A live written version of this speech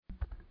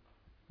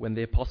When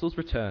the apostles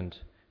returned,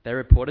 they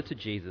reported to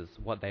Jesus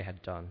what they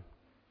had done.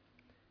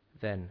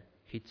 Then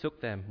he took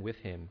them with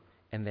him,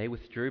 and they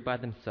withdrew by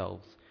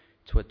themselves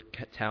to a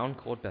town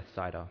called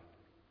Bethsaida.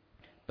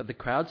 But the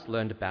crowds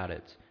learned about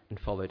it and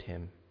followed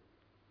him.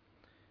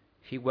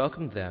 He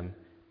welcomed them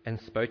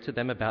and spoke to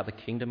them about the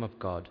kingdom of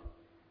God,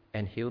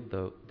 and healed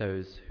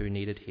those who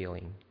needed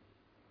healing.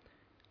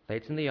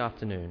 Late in the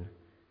afternoon,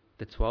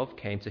 the 12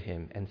 came to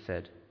him and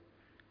said,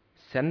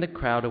 "Send the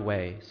crowd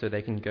away so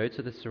they can go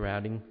to the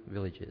surrounding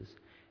villages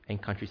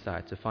and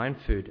countryside to find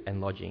food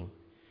and lodging,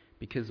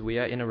 because we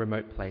are in a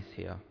remote place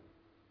here."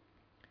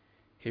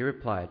 He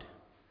replied,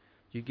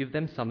 "You give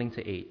them something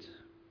to eat."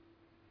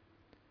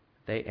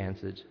 They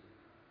answered,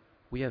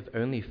 "We have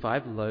only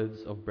 5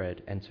 loaves of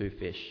bread and 2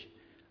 fish,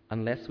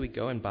 unless we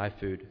go and buy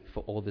food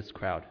for all this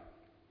crowd."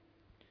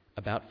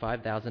 About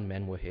 5,000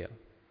 men were here.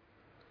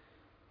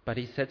 But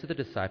he said to the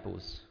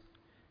disciples,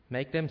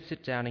 "Make them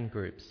sit down in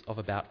groups of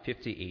about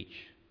 50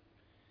 each."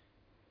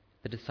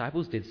 The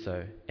disciples did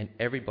so, and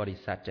everybody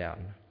sat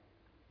down.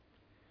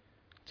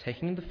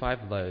 Taking the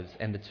 5 loaves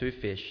and the 2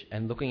 fish,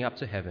 and looking up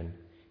to heaven,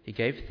 he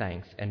gave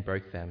thanks and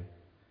broke them.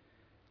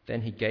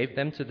 Then he gave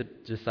them to the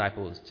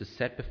disciples to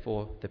set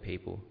before the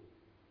people.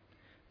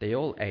 They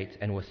all ate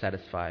and were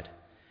satisfied,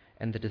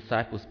 and the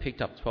disciples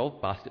picked up 12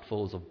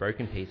 basketfuls of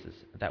broken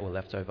pieces that were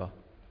left over.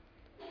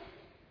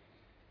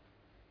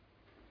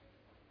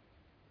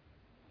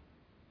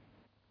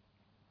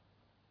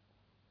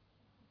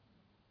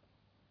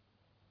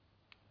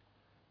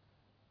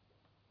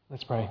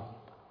 Let's pray.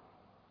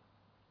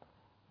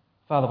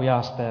 Father, we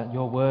ask that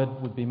your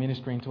word would be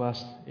ministering to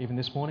us even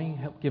this morning.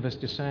 Help give us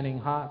discerning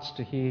hearts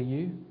to hear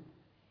you,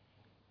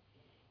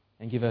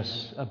 and give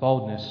us a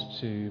boldness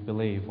to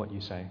believe what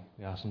you say.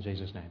 We ask in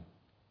Jesus' name.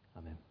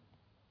 Amen.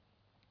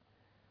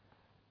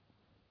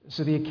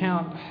 So the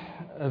account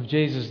of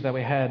Jesus that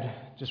we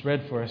had just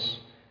read for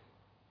us,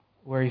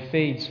 where he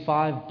feeds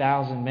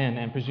 5,000 men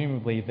and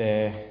presumably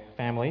their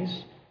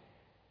families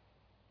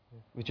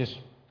with just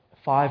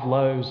 5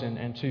 loaves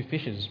and 2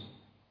 fishes.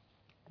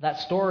 That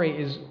story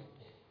is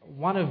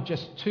one of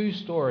just 2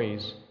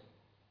 stories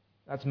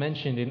that's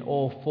mentioned in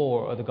all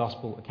 4 of the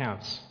Gospel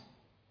accounts.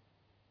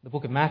 The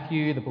book of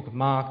Matthew, the book of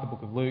Mark, the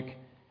book of Luke,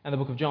 and the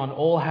book of John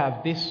all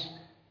have this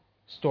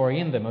story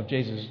in them of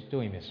Jesus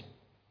doing this.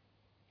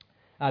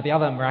 The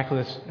other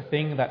miraculous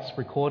thing that's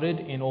recorded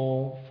in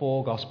all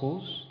 4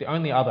 Gospels, the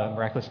only other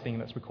miraculous thing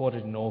that's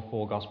recorded in all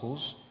 4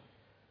 Gospels,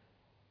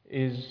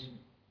 is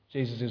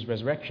Jesus'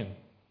 resurrection.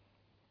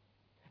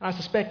 And I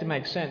suspect it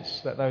makes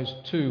sense that those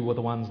 2 were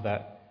the ones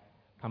that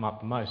come up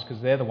the most, because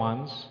they're the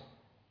ones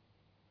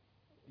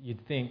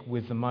you'd think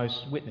with the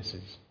most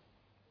witnesses.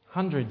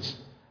 Hundreds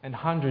and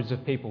hundreds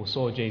of people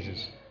saw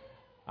Jesus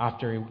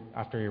after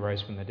he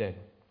rose from the dead.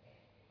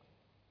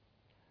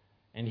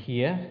 And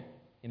here,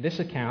 in this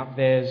account,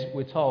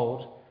 we're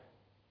told,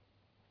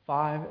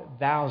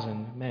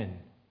 5,000 men,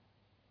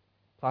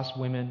 plus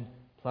women,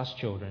 plus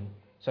children.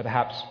 So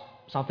perhaps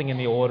something in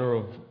the order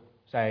of,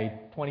 say,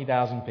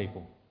 20,000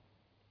 people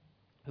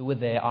who were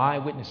there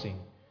eyewitnessing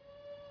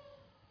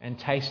and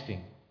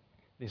tasting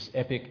this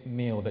epic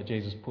meal that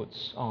Jesus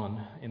puts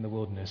on in the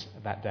wilderness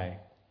that day.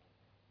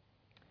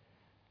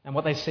 And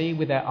what they see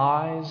with their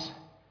eyes,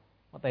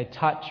 what they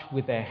touch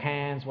with their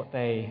hands, what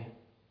they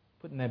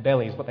put in their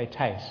bellies, what they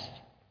taste,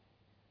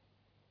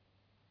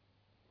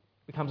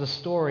 becomes a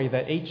story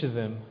that each of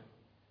them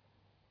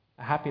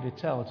are happy to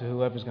tell to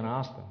whoever's going to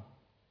ask them.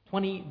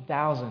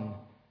 20,000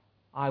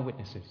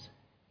 eyewitnesses.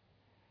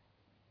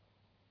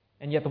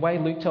 And yet the way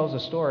Luke tells the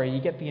story,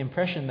 you get the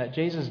impression that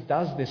Jesus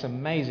does this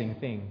amazing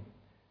thing,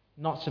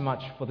 not so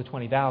much for the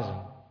 20,000,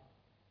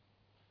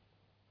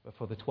 but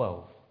for the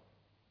 12.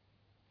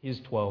 His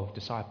 12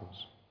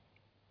 disciples.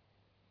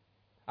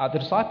 The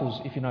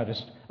disciples, if you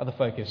noticed, are the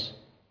focus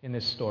in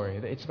this story.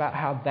 It's about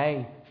how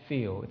they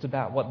feel. It's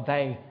about what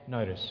they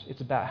notice.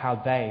 It's about how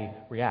they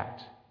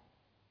react.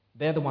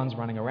 They're the ones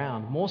running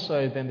around, more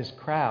so than this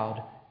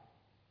crowd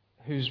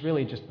who's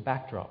really just the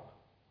backdrop.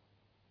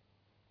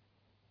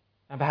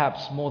 And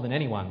perhaps more than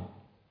anyone,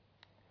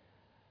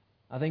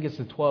 I think it's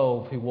the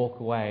 12 who walk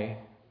away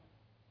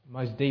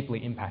most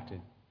deeply impacted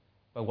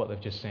by what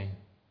they've just seen.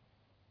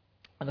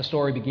 And the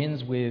story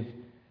begins with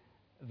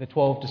the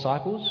 12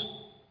 disciples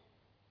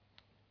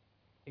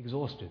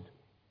exhausted.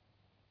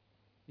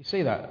 You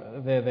see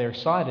that. They're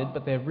excited,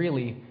 but they're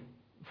really,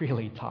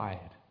 really tired.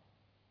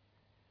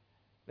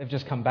 They've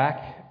just come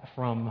back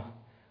from,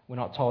 we're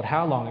not told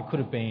how long, it could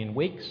have been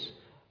weeks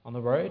on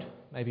the road,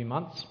 maybe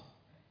months.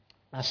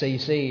 So you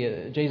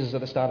see, Jesus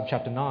at the start of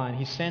chapter 9,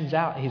 he sends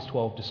out his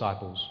 12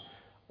 disciples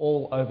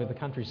all over the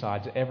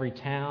countryside, to every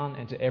town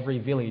and to every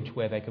village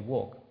where they could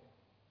walk.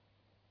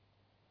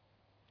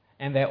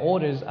 And their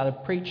orders are to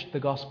preach the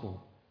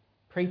gospel,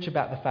 preach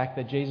about the fact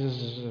that Jesus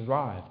has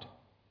arrived,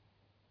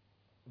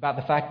 about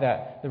the fact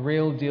that the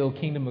real deal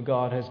kingdom of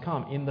God has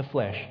come in the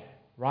flesh,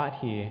 right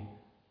here,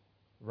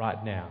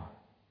 right now.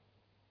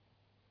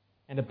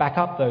 And to back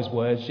up those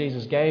words,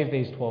 Jesus gave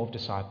these 12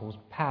 disciples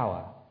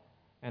power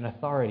and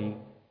authority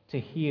to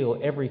heal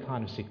every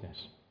kind of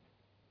sickness.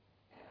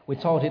 We're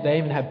told they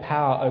even had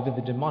power over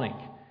the demonic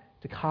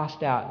to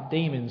cast out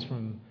demons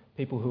from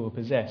people who were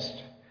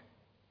possessed.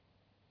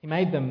 He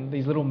made them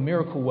these little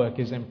miracle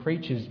workers and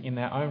preachers in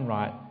their own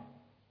right,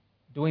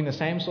 doing the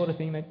same sort of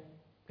thing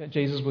that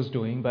Jesus was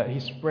doing, but he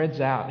spreads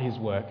out his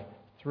work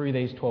through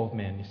these 12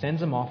 men. He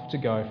sends them off to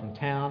go from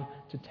town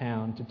to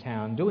town to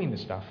town doing this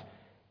stuff,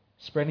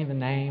 spreading the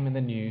name and the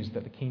news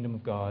that the kingdom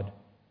of God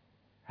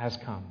has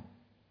come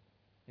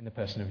in the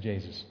person of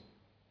Jesus.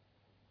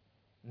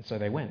 And so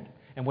they went.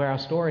 And where our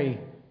story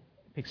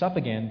picks up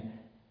again,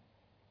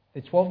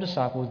 the 12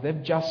 disciples,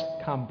 they've just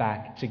come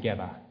back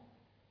together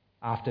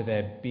after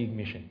their big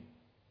mission.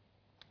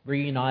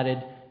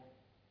 Reunited,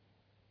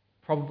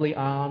 probably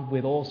armed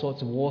with all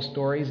sorts of war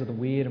stories of the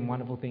weird and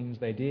wonderful things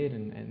they did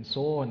and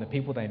saw, and the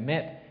people they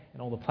met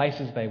and all the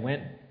places they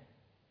went.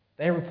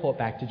 They report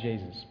back to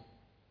Jesus.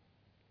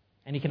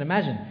 And you can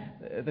imagine,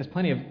 there's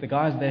plenty of the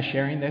guys there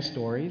sharing their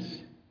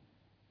stories,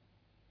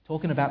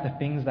 talking about the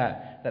things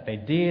that they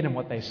did and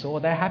what they saw.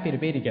 They're happy to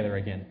be together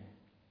again.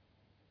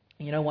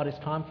 And you know what? It's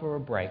time for a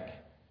break.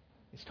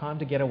 It's time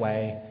to get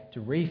away,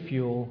 to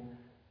refuel,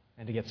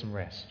 and to get some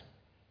rest.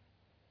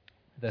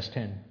 Verse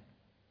 10.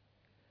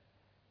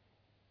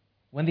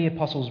 When the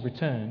apostles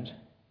returned,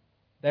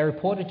 they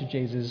reported to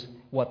Jesus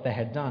what they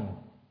had done.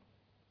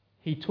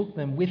 He took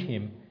them with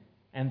him,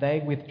 and they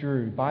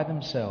withdrew by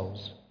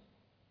themselves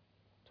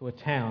to a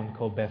town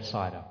called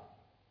Bethsaida.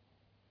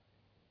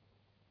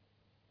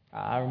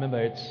 I remember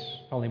it's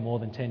probably more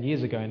than 10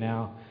 years ago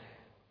now,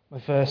 my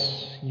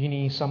first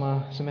uni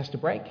summer semester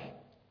break.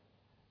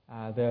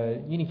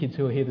 The uni kids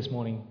who are here this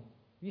morning, have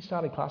you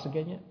started class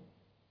again yet?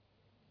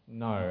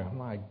 No,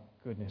 my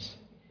goodness.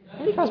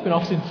 You guys been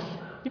off since,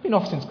 you've been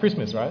off since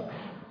Christmas, right?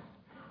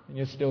 And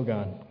you're still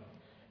going.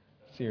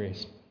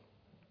 Serious.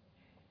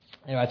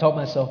 Anyway, I told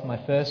myself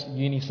my first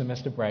uni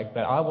semester break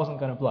that I wasn't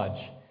going to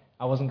bludge.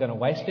 I wasn't going to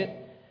waste it.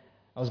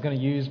 I was going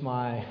to use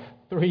my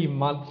 3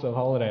 months of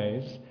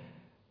holidays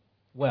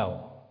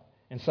well.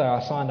 And so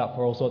I signed up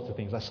for all sorts of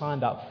things. I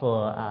signed up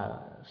for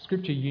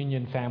Scripture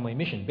Union Family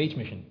Mission, Beach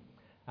Mission,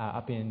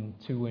 up in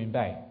Toowoon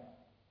Bay.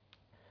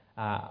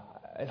 A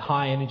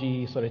high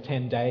energy sort of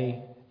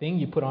 10-day thing.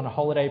 You put on a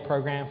holiday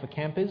program for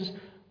campers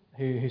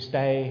who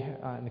stay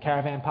in the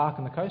caravan park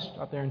on the coast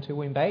up there in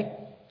Toowoon Bay.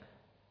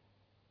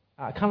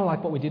 Kind of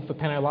like what we did for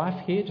Penno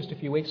Life here just a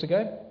few weeks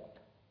ago.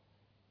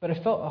 But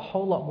it felt a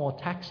whole lot more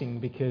taxing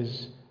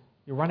because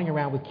you're running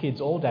around with kids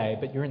all day,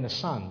 but you're in the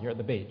sun, you're at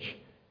the beach.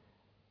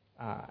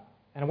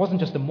 And it wasn't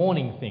just a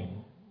morning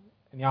thing.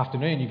 In the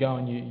afternoon, you go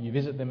and you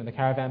visit them in the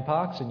caravan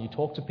parks and you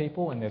talk to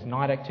people, and there's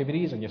night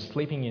activities and you're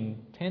sleeping in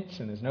tents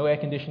and there's no air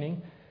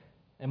conditioning.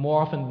 And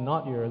more often than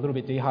not, you're a little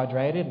bit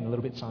dehydrated and a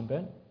little bit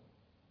sunburnt.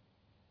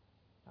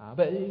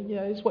 But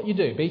it's what you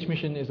do. Beach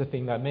mission is a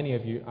thing that many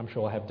of you, I'm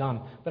sure, have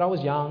done. But I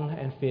was young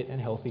and fit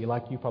and healthy,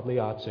 like you probably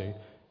are too.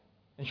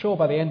 And sure,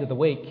 by the end of the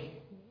week,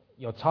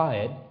 you're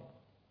tired,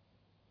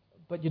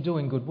 but you're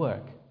doing good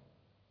work.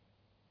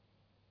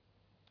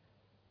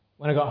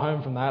 When I got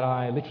home from that,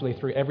 I literally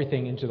threw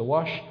everything into the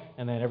wash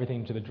and then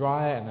everything into the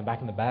dryer and then back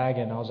in the bag,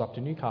 and I was up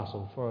to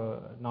Newcastle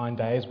for 9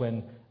 days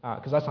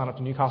because I signed up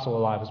to Newcastle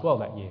Alive as well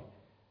that year,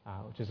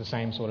 which is the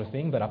same sort of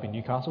thing, but up in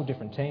Newcastle,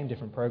 different team,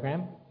 different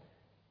program.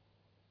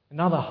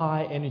 Another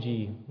high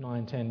energy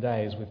 9-10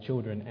 days with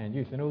children and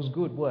youth, and it was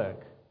good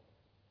work,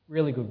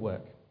 really good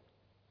work.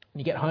 And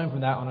you get home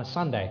from that on a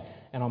Sunday,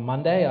 and on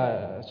Monday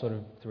I sort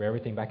of threw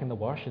everything back in the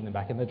wash and then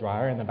back in the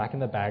dryer and then back in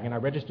the bag, and I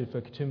registered for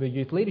Katoomba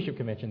Youth Leadership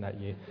Convention that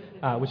year,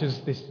 which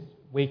is this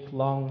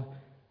week-long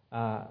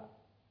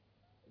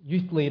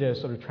youth leader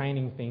sort of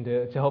training thing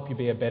to help you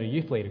be a better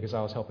youth leader, because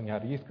I was helping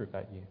out a youth group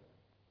that year.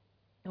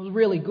 It was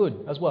really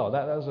good as well.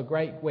 That was a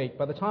great week.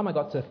 By the time I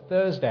got to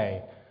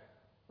Thursday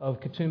of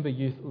Katoomba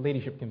Youth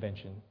Leadership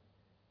Convention,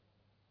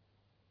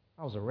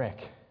 I was a wreck.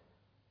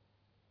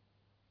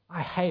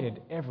 I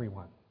hated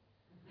everyone.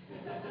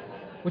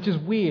 Which is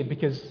weird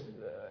because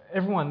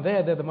everyone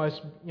there, they're the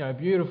most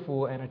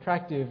beautiful and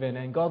attractive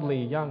and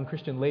godly young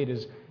Christian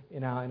leaders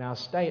in our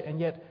state, and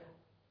yet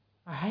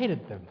I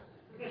hated them.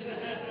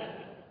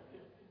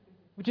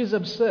 Which is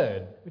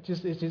absurd.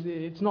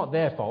 It's not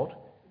their fault.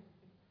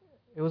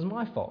 It was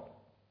my fault.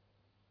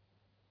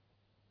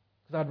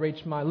 Because I'd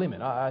reached my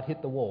limit. I'd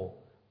hit the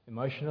wall,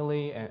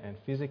 emotionally and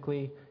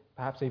physically,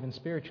 perhaps even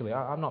spiritually.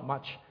 I'm not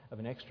much of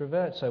an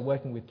extrovert, so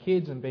working with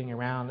kids and being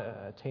around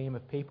a team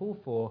of people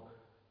for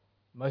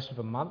most of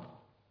a month,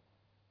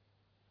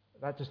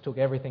 that just took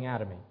everything out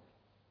of me.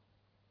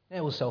 It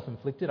was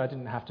self-inflicted. I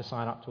didn't have to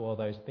sign up to all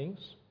those things.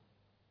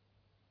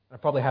 I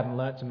probably hadn't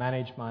learnt to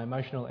manage my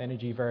emotional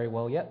energy very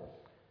well yet.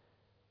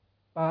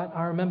 But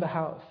I remember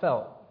how it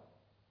felt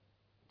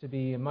to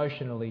be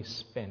emotionally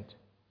spent,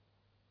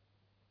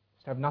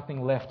 to have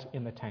nothing left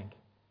in the tank.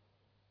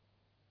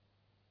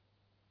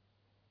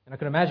 And I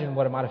can imagine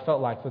what it might have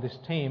felt like for this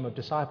team of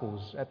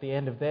disciples at the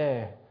end of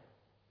their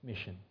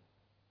mission.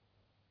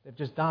 They've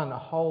just done a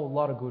whole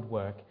lot of good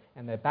work,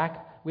 and they're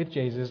back with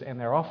Jesus, and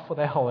they're off for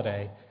their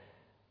holiday,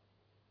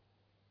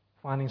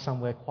 finding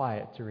somewhere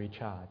quiet to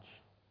recharge.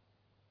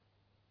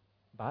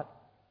 But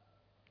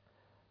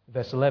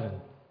Verse 11.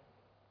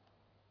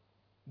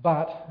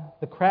 But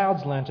the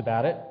crowds learnt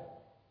about it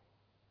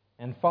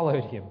and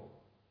followed him.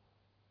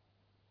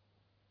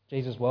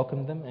 Jesus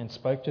welcomed them and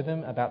spoke to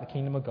them about the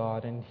kingdom of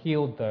God and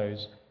healed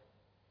those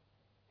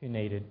who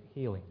needed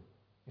healing.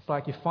 It's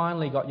like you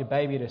finally got your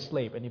baby to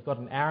sleep and you've got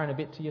an hour and a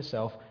bit to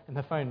yourself and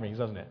the phone rings,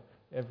 doesn't it?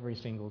 Every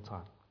single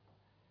time.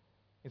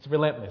 It's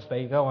relentless.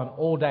 They go on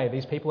all day,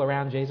 these people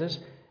around Jesus.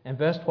 And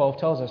verse 12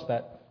 tells us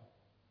that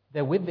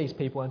they're with these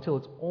people until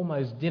it's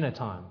almost dinner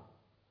time.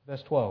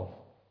 Verse 12.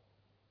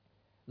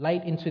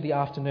 Late into the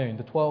afternoon,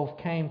 the 12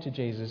 came to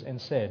Jesus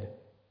and said,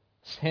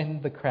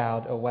 "Send the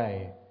crowd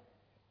away,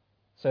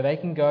 so they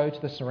can go to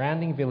the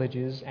surrounding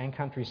villages and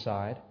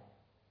countryside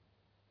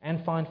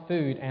and find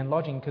food and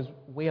lodging, because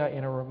we are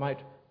in a remote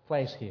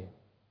place here."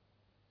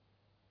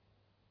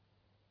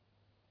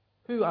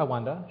 Who, I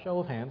wonder, show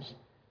of hands,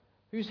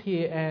 who's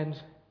here and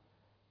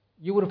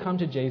you would have come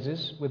to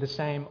Jesus with the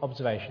same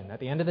observation? At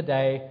the end of the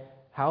day,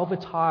 however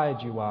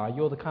tired you are,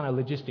 you're the kind of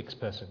logistics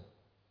person.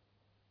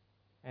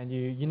 And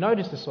you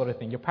notice this sort of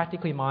thing. You're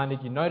practically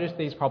minded. You notice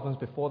these problems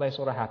before they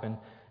sort of happen,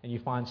 and you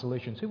find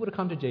solutions. Who would have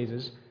come to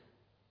Jesus,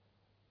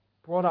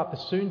 brought up the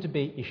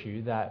soon-to-be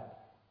issue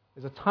that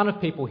there's a ton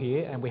of people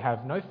here, and we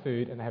have no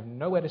food, and they have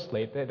nowhere to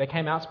sleep. They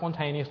came out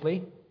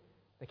spontaneously.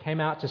 They came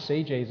out to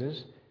see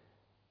Jesus.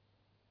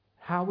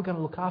 How are we going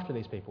to look after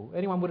these people?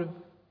 Anyone would have...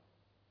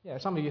 Yeah,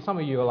 some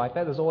of you are like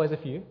that. There's always a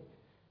few.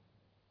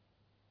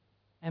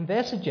 And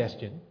their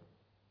suggestion,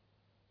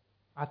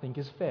 I think,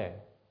 is fair.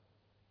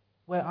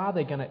 Where are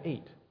they going to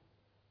eat?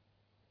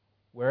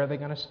 Where are they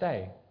going to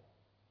stay?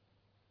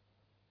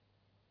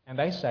 And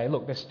they say,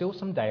 look, there's still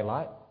some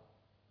daylight.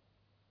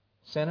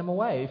 Send them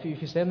away. If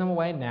you send them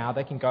away now,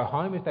 they can go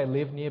home if they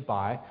live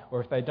nearby, or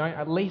if they don't,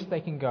 at least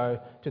they can go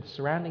to the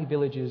surrounding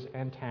villages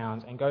and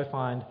towns and go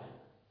find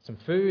some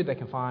food. They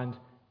can find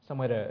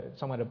somewhere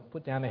to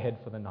put down their head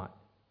for the night.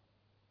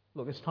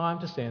 Look, it's time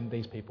to send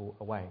these people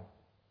away.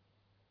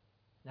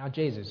 Now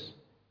Jesus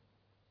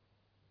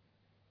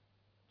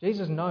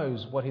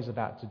knows what he's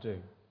about to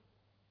do.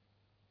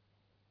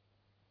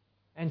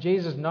 And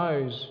Jesus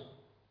knows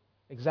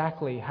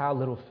exactly how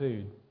little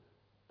food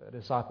the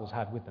disciples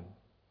had with them.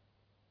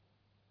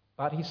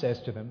 But he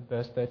says to them,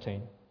 verse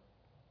 13,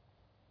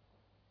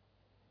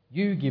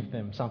 "You give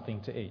them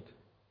something to eat."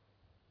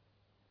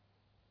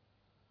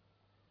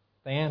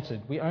 They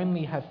answered, "We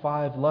only have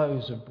 5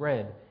 loaves of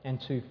bread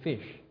and 2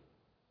 fish.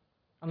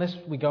 Unless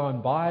we go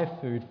and buy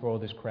food for all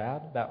this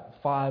crowd."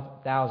 About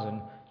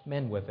 5,000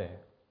 men were there,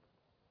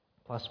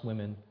 plus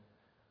women,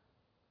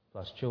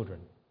 plus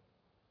children.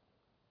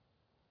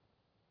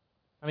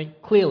 I mean,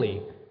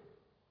 clearly,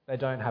 they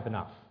don't have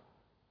enough.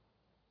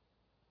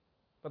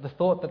 But the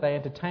thought that they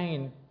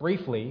entertain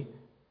briefly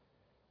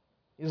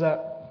is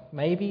that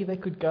maybe they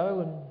could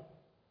go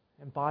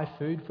and buy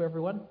food for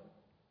everyone.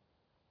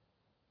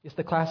 It's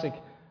the classic,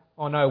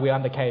 "Oh no, we're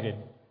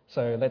undercatered,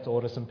 so let's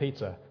order some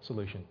pizza"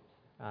 solution.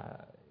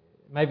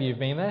 Maybe you've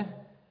been there.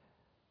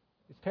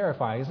 It's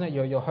terrifying, isn't it?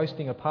 You're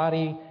hosting a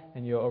party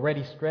and you're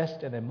already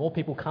stressed, and then more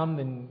people come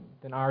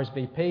than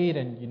RSVP'd,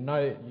 and you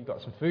know you've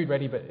got some food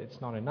ready, but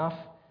it's not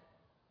enough.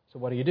 So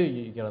what do?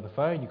 You get on the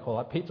phone, you call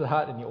up Pizza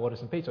Hut and you order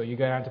some pizza, or you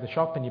go down to the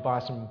shop and you buy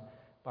some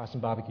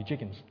barbecue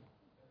chickens.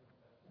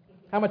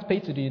 How much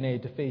pizza do you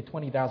need to feed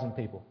 20,000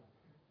 people?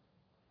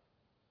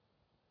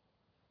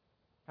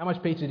 How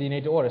much pizza do you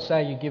need to order?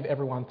 Say you give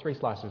everyone 3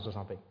 slices or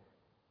something.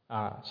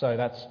 So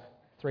that's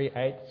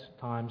 3/8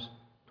 times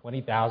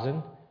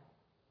 20,000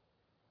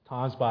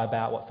 times by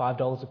about,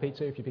 $5 a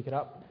pizza if you pick it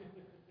up?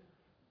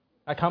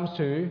 That comes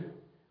to,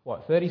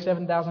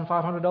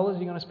 $37,500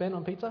 you're going to spend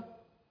on pizza?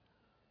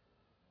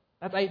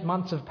 That's 8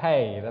 months of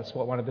pay. That's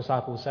what one of the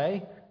disciples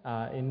say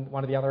in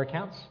one of the other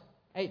accounts.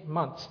 8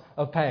 months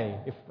of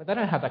pay. If they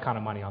don't have that kind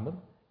of money on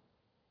them.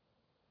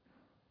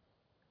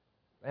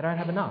 They don't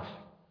have enough.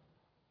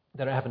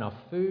 They don't have enough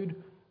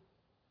food.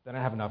 They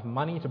don't have enough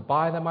money to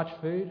buy that much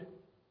food.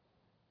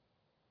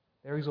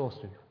 They're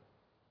exhausted.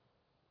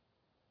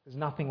 There's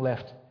nothing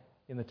left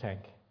in the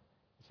tank.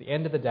 It's the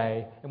end of the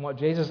day, and what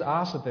Jesus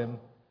asks of them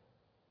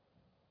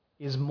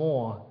is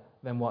more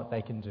than what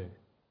they can do.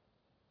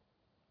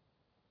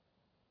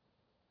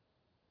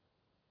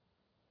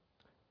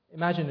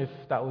 Imagine if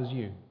that was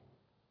you.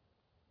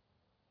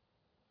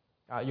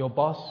 Your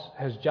boss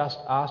has just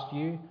asked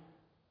you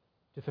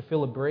to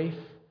fulfill a brief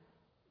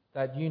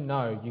that you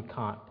know you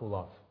can't pull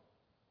off.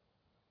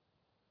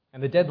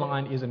 And the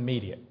deadline is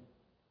immediate.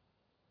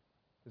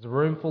 There's a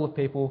room full of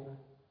people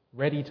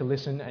ready to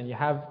listen, and you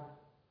have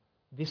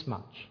this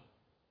much.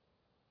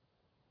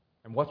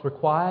 And what's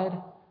required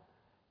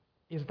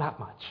is that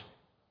much.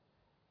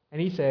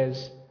 And he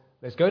says,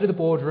 let's go to the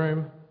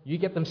boardroom, you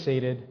get them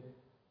seated,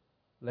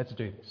 let's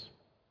do this.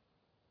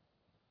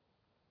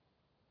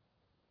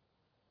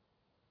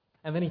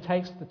 And then he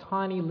takes the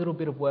tiny little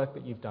bit of work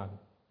that you've done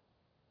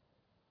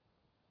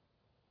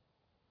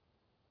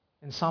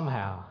and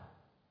somehow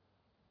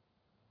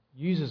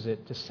uses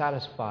it to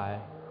satisfy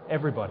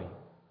everybody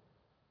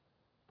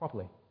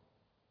properly.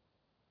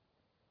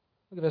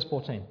 Look at verse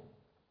 14.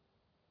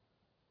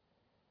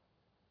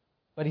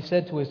 But he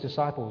said to his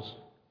disciples,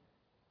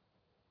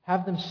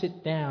 "Have them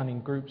sit down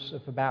in groups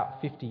of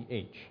about 50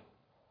 each."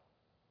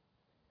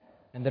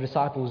 And the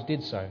disciples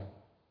did so.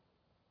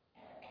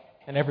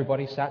 And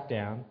everybody sat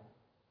down,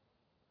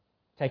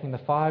 taking the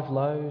 5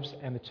 loaves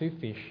and the 2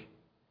 fish,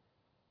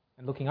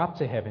 and looking up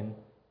to heaven,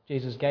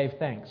 Jesus gave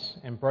thanks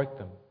and broke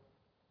them.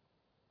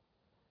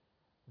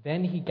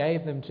 Then he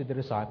gave them to the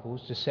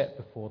disciples to set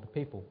before the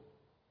people.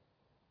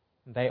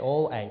 And they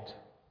all ate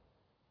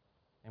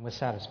and were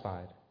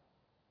satisfied.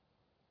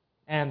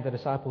 And the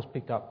disciples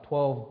picked up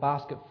 12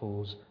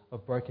 basketfuls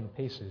of broken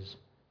pieces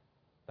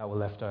that were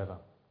left over.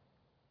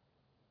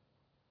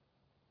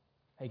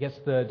 He gets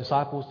the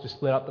disciples to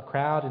split up the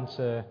crowd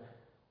into, it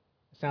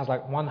sounds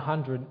like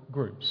 100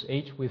 groups,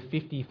 each with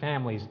 50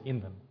 families in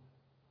them.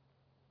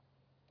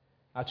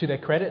 To their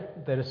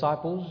credit, the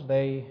disciples,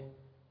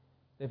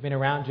 they've been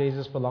around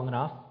Jesus for long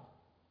enough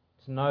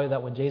to know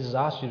that when Jesus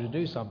asks you to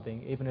do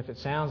something, even if it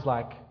sounds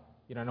like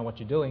you don't know what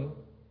you're doing,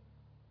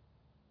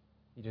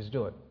 you just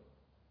do it.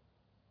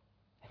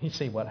 You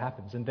see what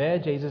happens. And there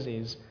Jesus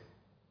is.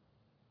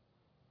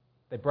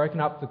 They've broken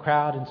up the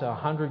crowd into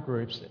 100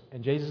 groups,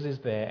 and Jesus is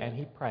there, and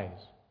he prays.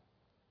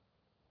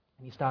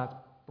 And he starts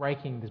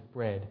breaking this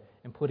bread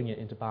and putting it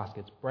into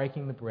baskets.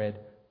 Breaking the bread,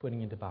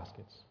 putting it into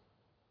baskets.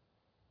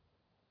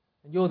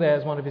 And you're there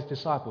as one of his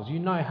disciples. You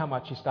know how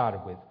much he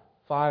started with.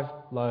 5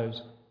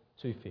 loaves,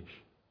 2 fish.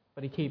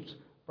 But he keeps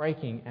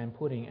breaking and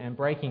putting and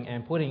breaking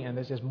and putting, and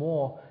there's just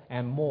more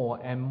and more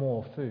and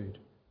more food.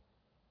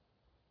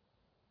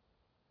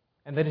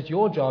 And then it's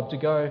your job to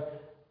go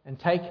and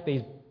take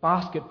these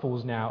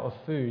basketfuls now of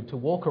food, to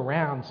walk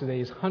around to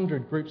these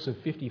 100 groups of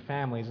 50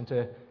 families and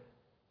to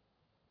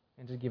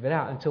give it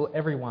out until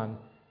everyone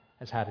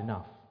has had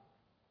enough.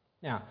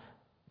 Now,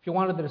 if you're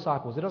one of the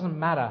disciples, it doesn't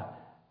matter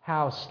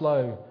how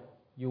slow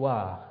you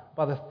are.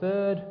 By the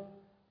 3rd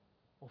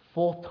or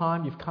 4th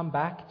time you've come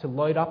back to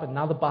load up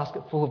another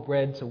basket full of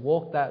bread, to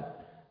walk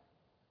that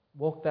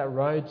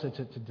road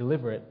to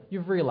deliver it,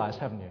 you've realized,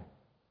 haven't you?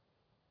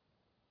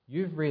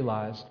 You've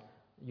realized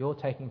you're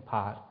taking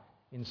part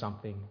in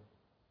something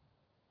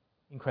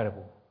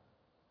incredible.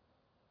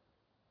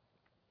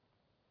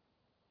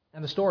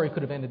 And the story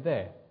could have ended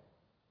there,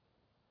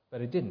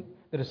 but it didn't.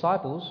 The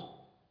disciples,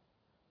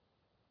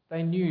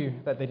 they knew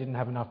that they didn't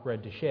have enough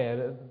bread to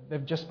share.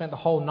 They've just spent the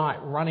whole night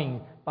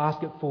running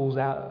basketfuls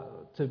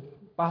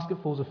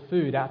of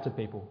food out to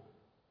people.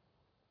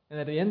 And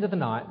at the end of the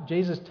night,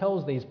 Jesus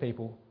tells these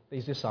people,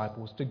 these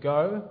disciples, to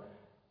go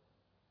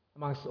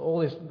amongst all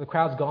this, the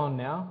crowd's gone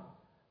now,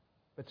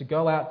 but to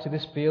go out to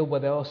this field where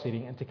they're all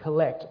sitting and to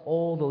collect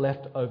all the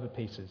leftover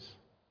pieces.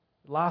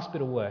 The last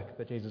bit of work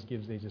that Jesus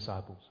gives these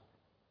disciples.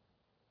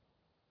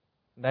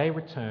 They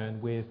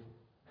return with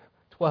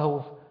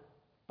 12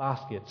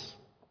 baskets,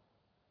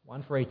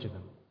 one for each of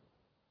them.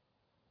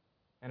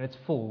 And it's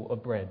full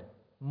of bread.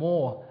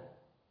 More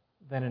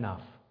than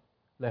enough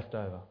left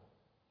over.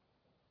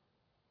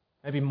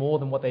 Maybe more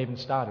than what they even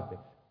started with.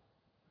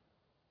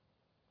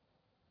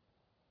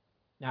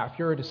 Now, if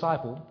you're a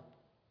disciple,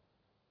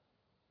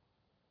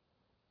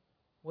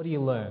 what do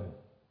you learn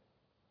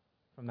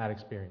from that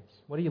experience?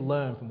 What do you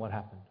learn from what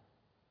happened?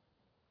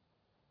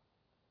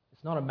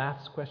 It's not a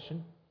maths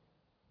question.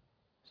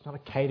 It's not a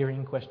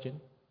catering question.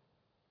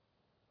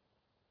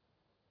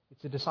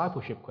 It's a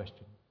discipleship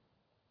question.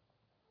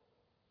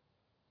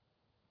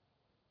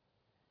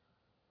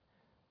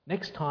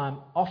 Next time,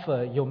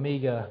 offer your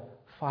meagre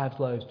 5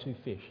 loaves, 2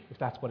 fish, if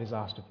that's what is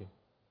asked of you.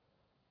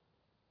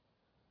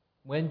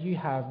 When you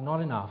have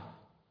not enough,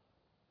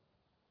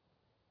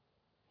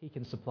 he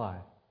can supply.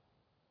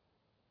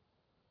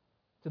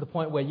 To the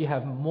point where you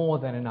have more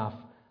than enough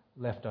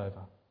left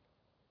over.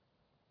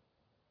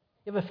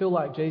 You ever feel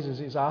like Jesus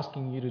is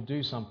asking you to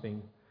do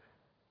something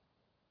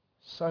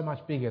so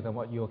much bigger than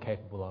what you're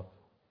capable of?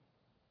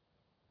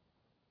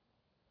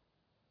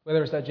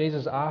 Whether it's that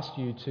Jesus asked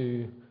you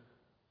to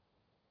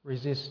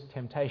resist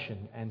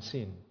temptation and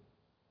sin.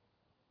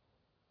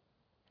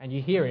 And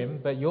you hear him,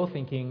 but you're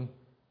thinking,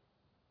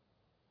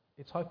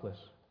 it's hopeless.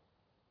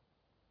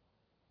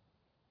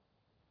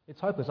 It's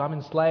hopeless. I'm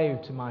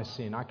enslaved to my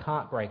sin. I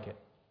can't break it.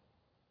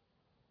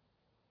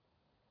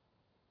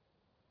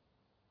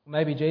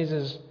 Maybe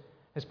Jesus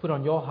has put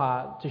on your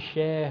heart to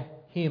share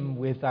him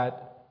with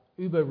that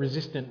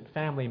uber-resistant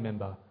family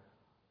member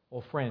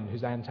or friend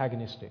who's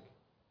antagonistic.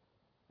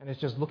 And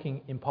it's just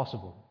looking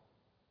impossible.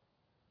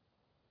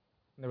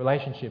 And the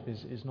relationship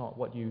is not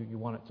what you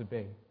want it to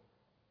be.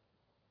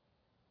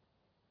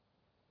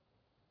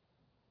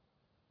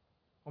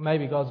 Or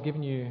maybe God's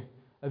given you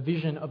a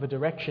vision of a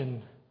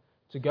direction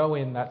to go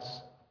in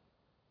that's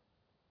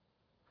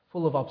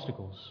full of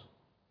obstacles.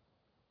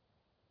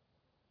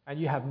 And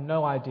you have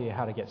no idea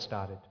how to get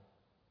started.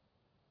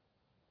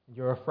 And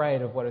you're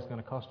afraid of what it's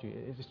going to cost you.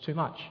 It's too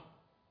much.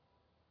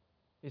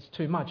 It's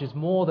too much. It's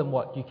more than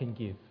what you can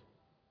give.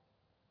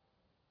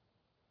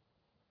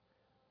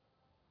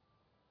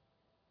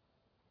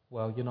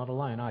 Well, you're not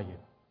alone, are you?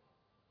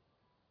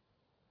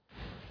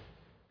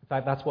 In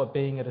fact, that's what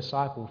being a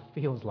disciple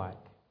feels like.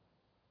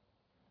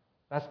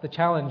 That's the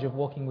challenge of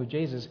walking with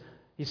Jesus.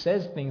 He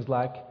says things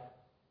like,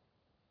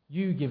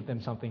 you give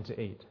them something to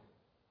eat.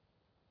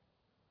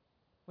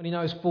 When he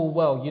knows full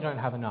well you don't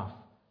have enough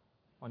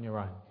on your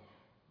own.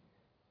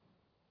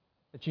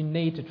 That you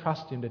need to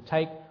trust him to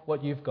take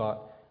what you've got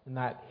and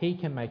that he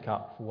can make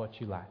up for what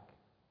you lack.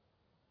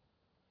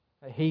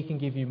 That he can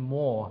give you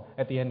more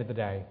at the end of the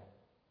day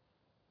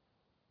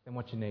than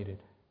what you needed.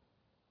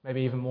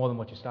 Maybe even more than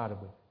what you started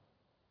with.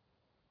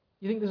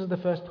 You think this is the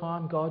first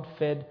time God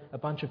fed a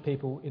bunch of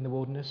people in the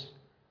wilderness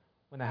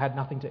when they had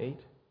nothing to eat?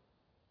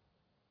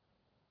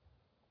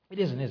 It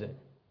isn't, is it?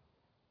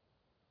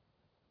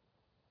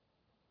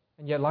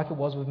 And yet, like it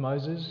was with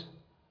Moses,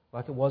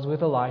 like it was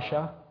with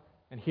Elisha,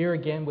 and here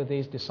again with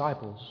these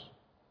disciples,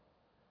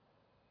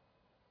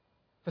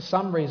 for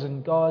some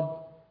reason God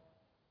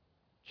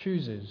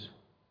chooses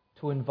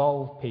to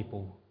involve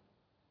people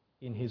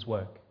in his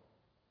work.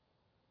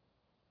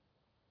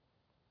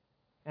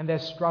 And their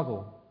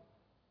struggle,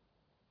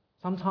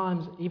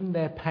 sometimes even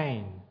their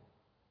pain,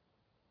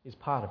 is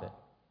part of it.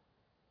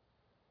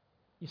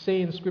 You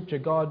see in Scripture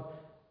God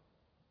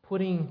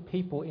putting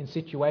people in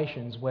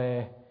situations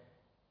where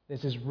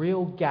there's this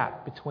real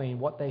gap between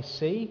what they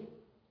see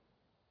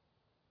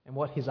and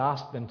what he's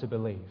asked them to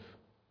believe.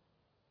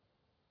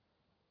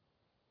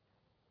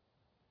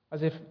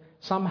 As if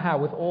somehow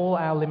with all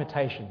our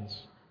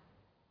limitations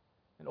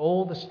and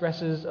all the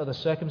stresses of the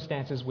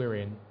circumstances we're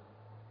in,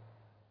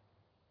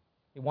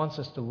 he wants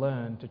us to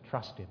learn to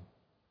trust him.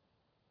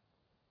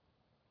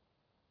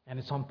 And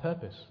it's on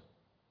purpose.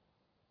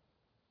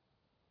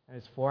 And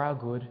it's for our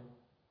good.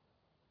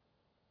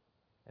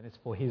 And it's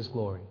for his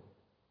glory.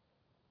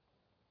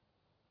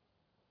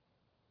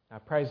 Now,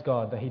 praise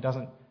God that he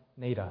doesn't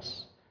need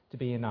us to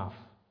be enough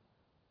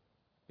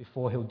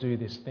before he'll do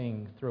this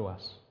thing through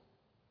us.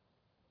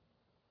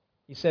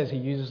 He says he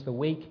uses the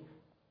weak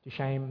to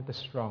shame the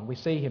strong. We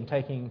see him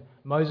taking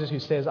Moses, who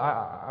says,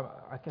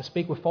 I can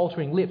speak with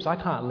faltering lips. I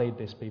can't lead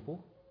this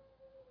people.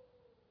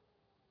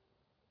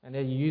 And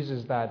then he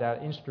uses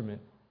that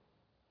instrument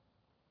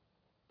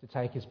to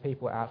take his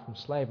people out from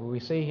slavery. We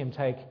see him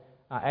take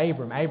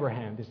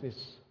Abraham,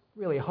 this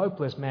really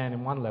hopeless man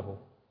in one level,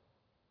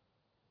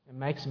 and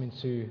makes him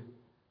into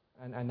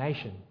a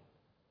nation.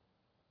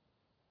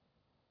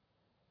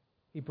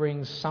 He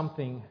brings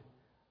something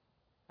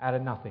out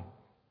of nothing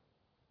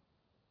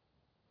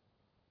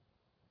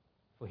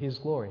for his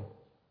glory,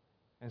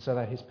 and so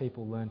that his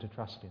people learn to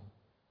trust him.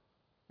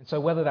 And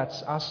so whether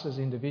that's us as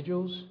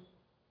individuals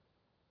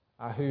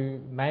who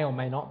may or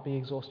may not be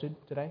exhausted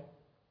today,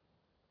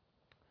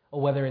 or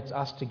whether it's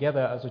us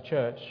together as a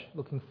church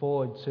looking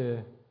forward to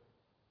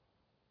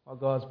what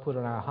God's put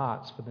on our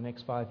hearts for the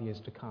next 5 years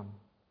to come,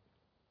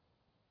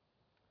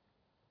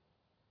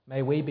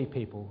 may we be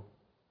people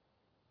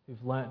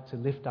who've learnt to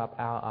lift up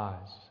our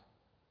eyes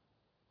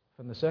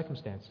from the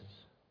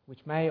circumstances,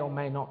 which may or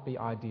may not be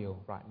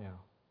ideal right now,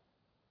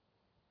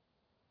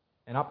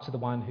 and up to the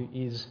one who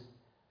is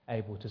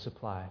able to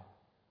supply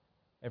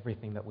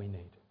everything that we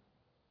need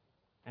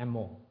and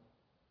more.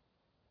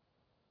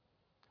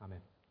 Amen.